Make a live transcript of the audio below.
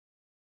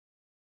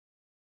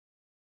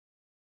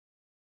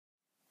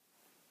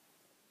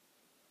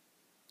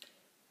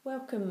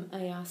Welcome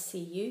ARC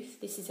Youth.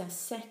 This is our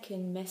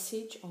second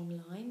message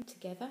online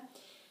together,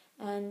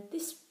 and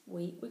this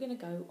week we're going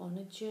to go on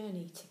a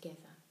journey together.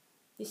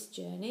 This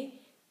journey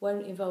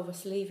won't involve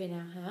us leaving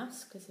our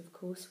house because of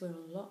course we're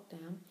on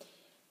lockdown,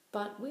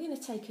 but we're going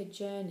to take a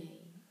journey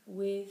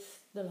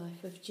with the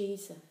life of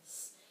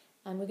Jesus,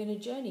 and we're going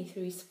to journey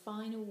through his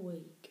final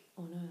week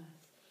on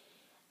earth.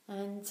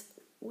 And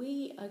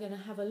we are going to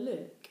have a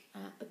look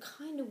at the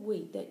kind of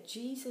week that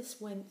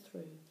Jesus went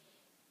through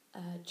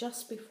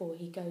just before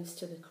he goes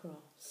to the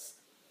cross.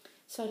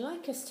 So I'd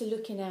like us to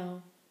look in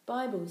our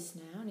Bibles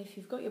now, and if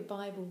you've got your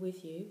Bible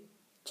with you,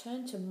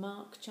 turn to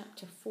Mark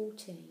chapter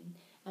 14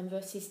 and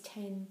verses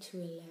 10 to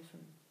 11.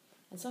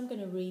 And so I'm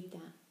going to read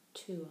that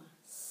to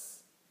us.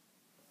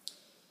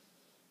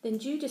 Then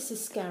Judas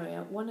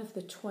Iscariot, one of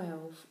the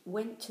 12,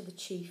 went to the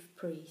chief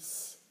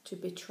priests to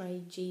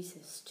betray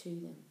Jesus to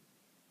them.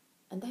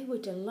 And they were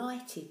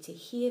delighted to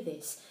hear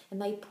this,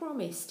 and they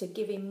promised to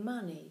give him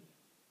money.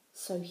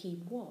 So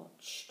he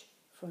watched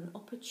for an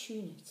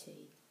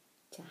opportunity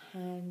to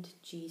hand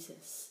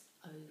Jesus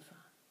over.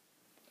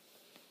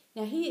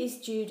 Now here is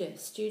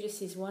Judas.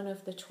 Judas is one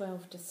of the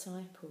 12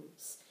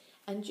 disciples.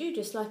 And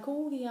Judas, like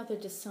all the other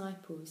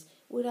disciples,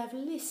 would have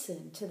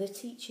listened to the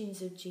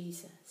teachings of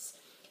Jesus.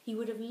 He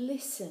would have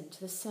listened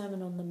to the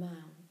Sermon on the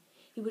Mount.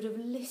 He would have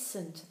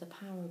listened to the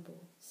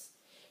parables.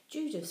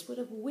 Judas would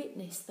have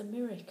witnessed the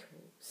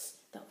miracles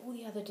that all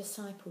the other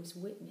disciples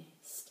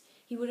witnessed.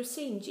 He would have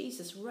seen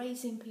Jesus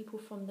raising people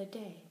from the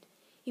dead.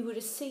 He would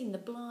have seen the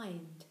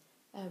blind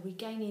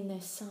regaining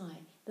their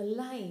sight, the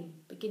lame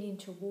beginning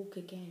to walk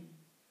again.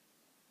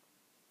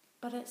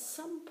 But at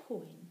some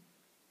point,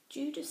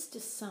 Judas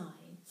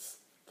decides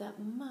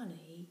that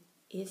money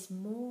is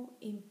more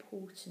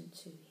important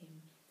to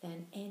him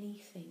than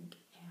anything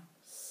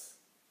else.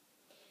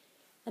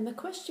 And the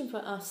question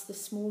for us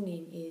this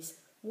morning is,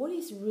 what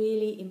is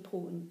really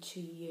important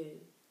to you?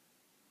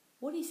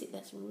 What is it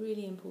that's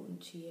really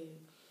important to you?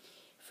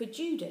 For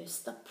Judas,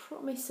 the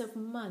promise of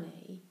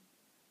money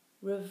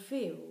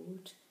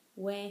revealed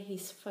where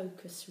his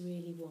focus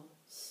really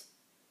was,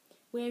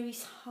 where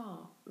his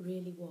heart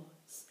really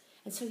was.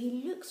 And so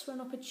he looks for an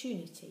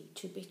opportunity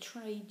to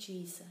betray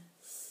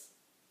Jesus.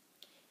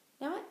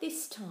 Now at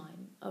this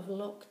time of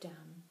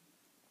lockdown,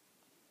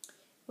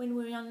 when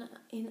we're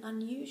in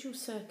unusual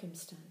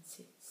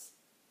circumstances,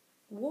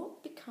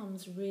 what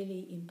becomes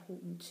really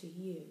important to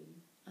you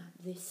at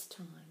this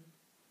time?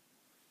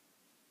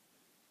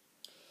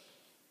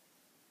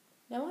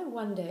 Now I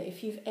wonder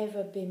if you've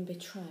ever been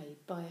betrayed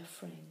by a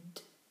friend.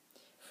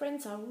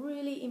 Friends are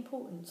really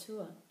important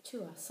to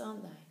us,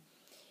 aren't they?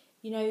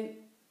 You know,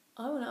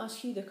 I want to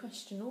ask you the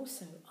question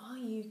also, are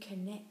you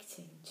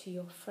connecting to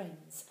your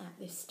friends at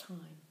this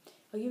time?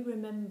 Are you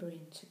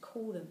remembering to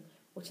call them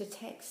or to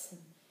text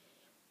them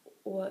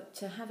or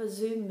to have a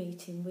Zoom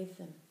meeting with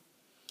them?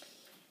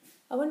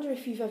 I wonder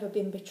if you've ever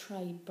been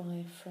betrayed by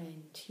a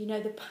friend. You know,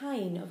 the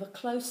pain of a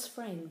close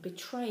friend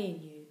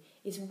betraying you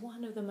is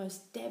one of the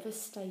most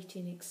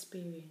devastating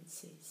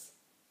experiences.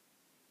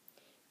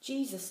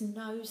 Jesus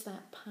knows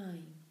that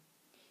pain.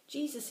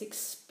 Jesus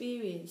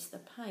experienced the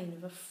pain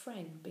of a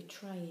friend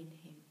betraying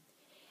him.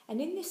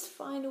 And in this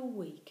final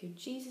week of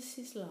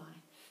Jesus'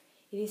 life,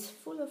 it is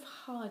full of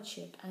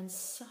hardship and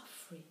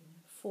suffering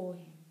for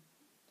him.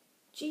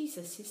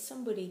 Jesus is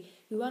somebody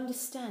who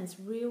understands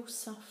real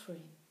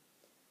suffering.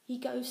 He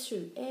goes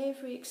through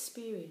every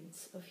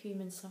experience of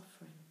human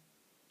suffering.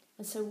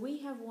 And so we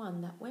have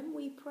one that when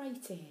we pray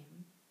to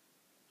him,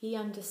 he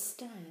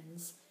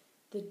understands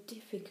the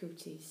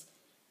difficulties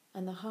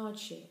and the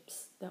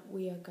hardships that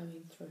we are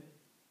going through.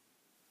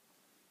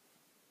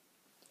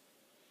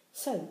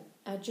 So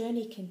our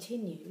journey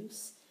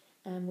continues,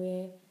 and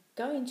we're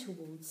going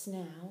towards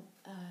now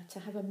to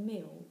have a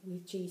meal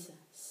with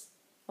Jesus.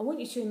 I want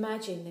you to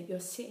imagine that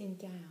you're sitting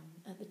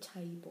down at the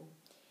table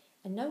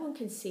and no one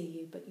can see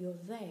you, but you're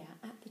there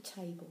at the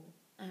table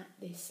at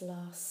this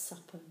Last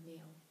Supper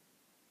meal.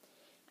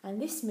 And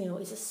this meal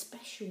is a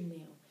special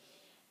meal.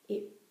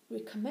 It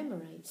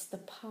commemorates the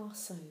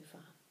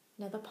Passover.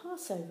 Now the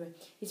Passover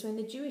is when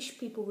the Jewish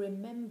people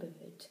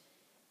remembered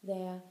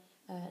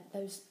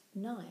those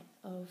night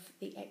of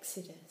the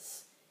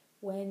Exodus,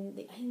 when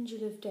the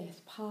angel of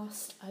death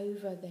passed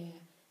over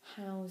their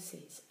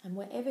houses, and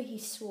wherever he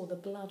saw the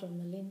blood on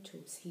the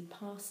lintels, he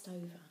passed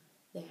over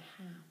their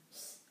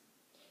house.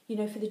 You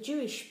know, for the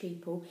Jewish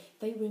people,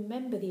 they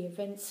remember the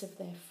events of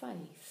their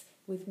faith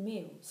with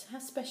meals. How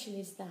special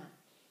is that?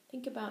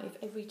 Think about if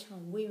every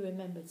time we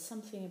remembered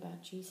something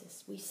about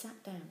Jesus, we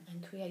sat down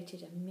and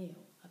created a meal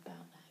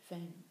about that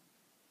event.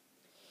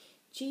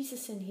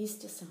 Jesus and his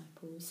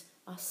disciples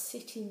are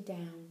sitting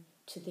down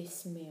to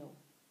this meal.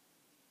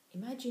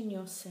 Imagine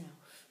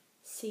yourself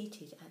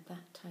seated at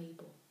that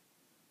table.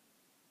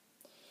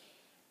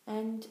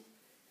 And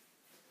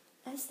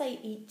as they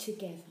eat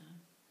together,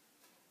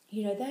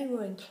 you know, they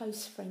were in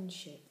close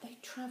friendship. They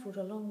travelled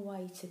a long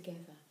way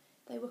together.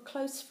 They were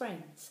close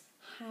friends,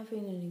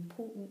 having an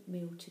important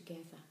meal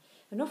together.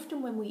 And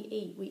often when we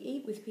eat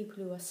with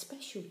people who are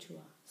special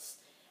to us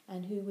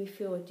and who we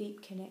feel a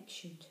deep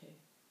connection to.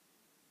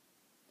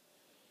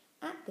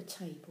 at the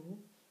table,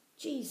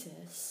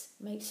 Jesus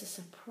makes a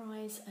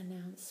surprise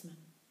announcement.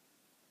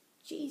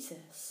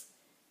 Jesus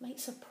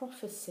makes a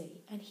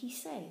prophecy, and he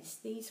says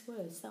these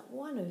words, that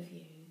one of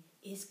you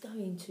is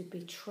going to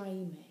betray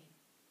me.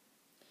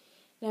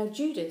 Now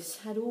Judas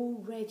had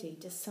already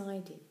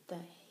decided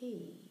that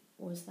he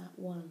was that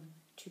one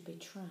to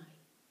betray.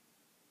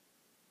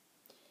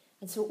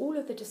 And so all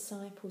of the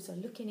disciples are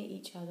looking at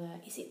each other,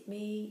 is it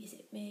me, is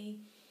it me?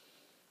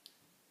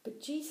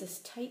 But Jesus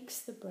takes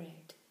the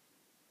bread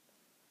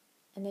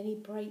and then he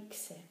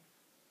breaks it.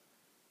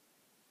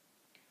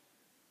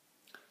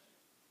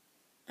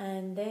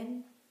 And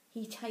then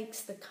he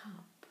takes the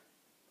cup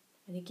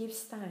and he gives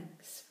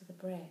thanks for the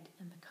bread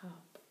and the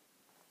cup.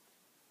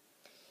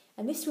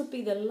 And this would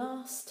be the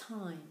last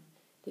time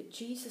that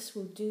Jesus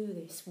will do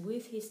this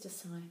with his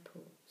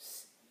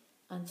disciples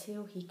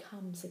until he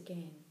comes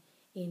again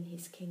in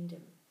his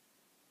kingdom.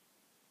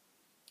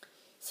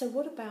 So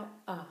what about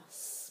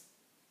us?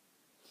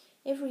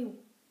 Every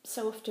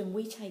so often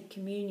we take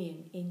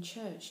communion in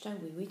church,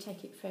 don't we? We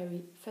take it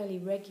fairly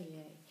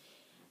regularly.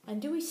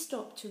 And do we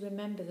stop to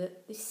remember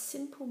that this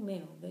simple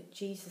meal that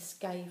Jesus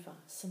gave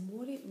us and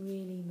what it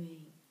really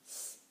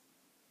means?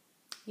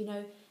 You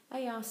know,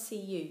 ARC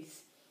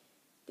Youth,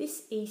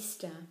 this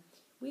Easter,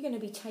 we're going to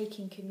be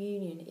taking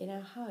communion in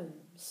our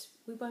homes.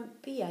 We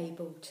won't be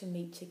able to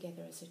meet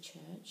together as a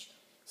church,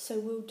 so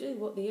we'll do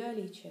what the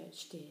early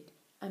church did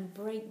and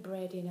break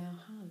bread in our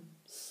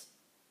homes.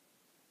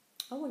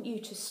 I want you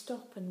to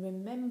stop and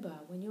remember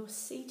when you're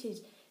seated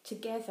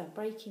together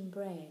breaking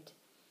bread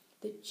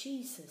that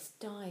Jesus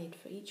died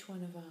for each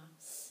one of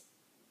us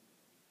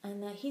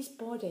and that his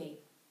body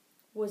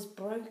was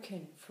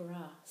broken for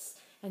us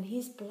and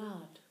his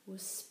blood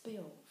was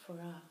spilled for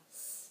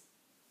us.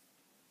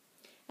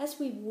 As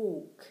we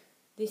walk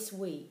this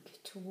week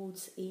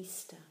towards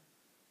Easter,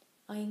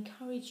 I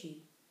encourage you,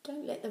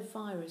 don't let the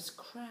virus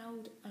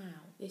crowd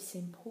out this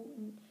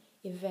important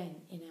event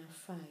in our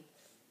faith.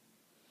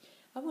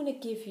 I want to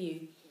give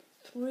you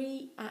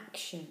 3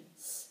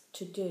 actions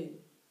to do,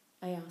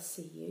 ARC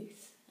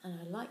Youth, and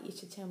I'd like you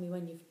to tell me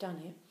when you've done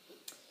it.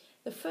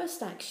 The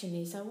first action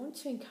is I want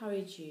to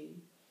encourage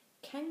you,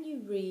 can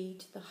you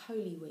read the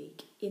Holy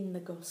Week in the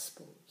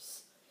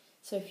Gospels?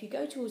 So if you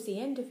go towards the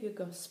end of your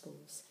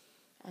Gospels,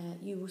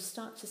 you will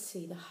start to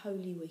see the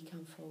Holy Week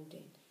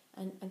unfolding.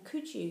 And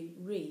could you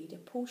read a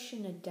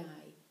portion a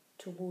day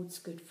towards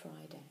Good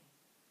Friday?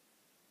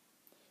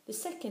 The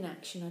second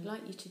action I'd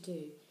like you to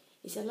do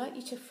is I'd like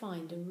you to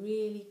find a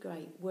really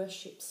great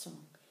worship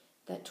song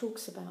that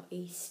talks about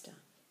Easter.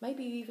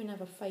 Maybe you even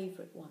have a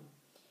favourite one.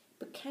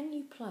 But can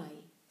you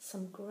play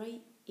some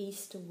great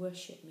Easter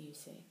worship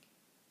music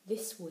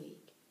this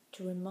week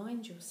to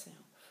remind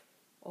yourself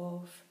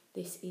of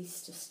this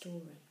Easter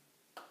story?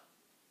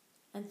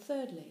 And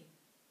thirdly,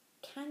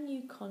 can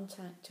you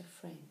contact a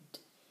friend?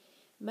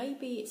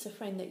 Maybe it's a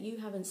friend that you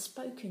haven't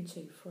spoken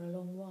to for a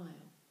long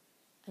while.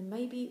 And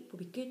maybe it will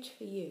be good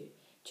for you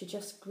to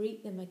just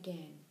greet them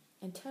again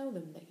and tell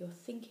them that you're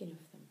thinking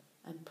of them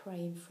and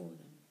praying for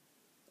them.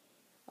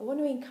 I want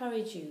to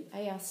encourage you,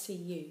 ARC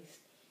Youth,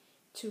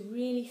 to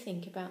really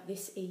think about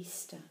this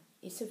Easter.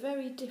 It's a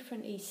very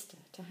different Easter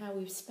to how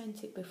we've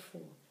spent it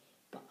before,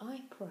 but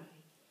I pray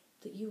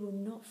that you will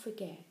not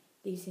forget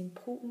these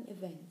important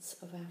events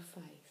of our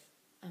faith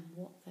and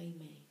what they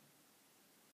mean.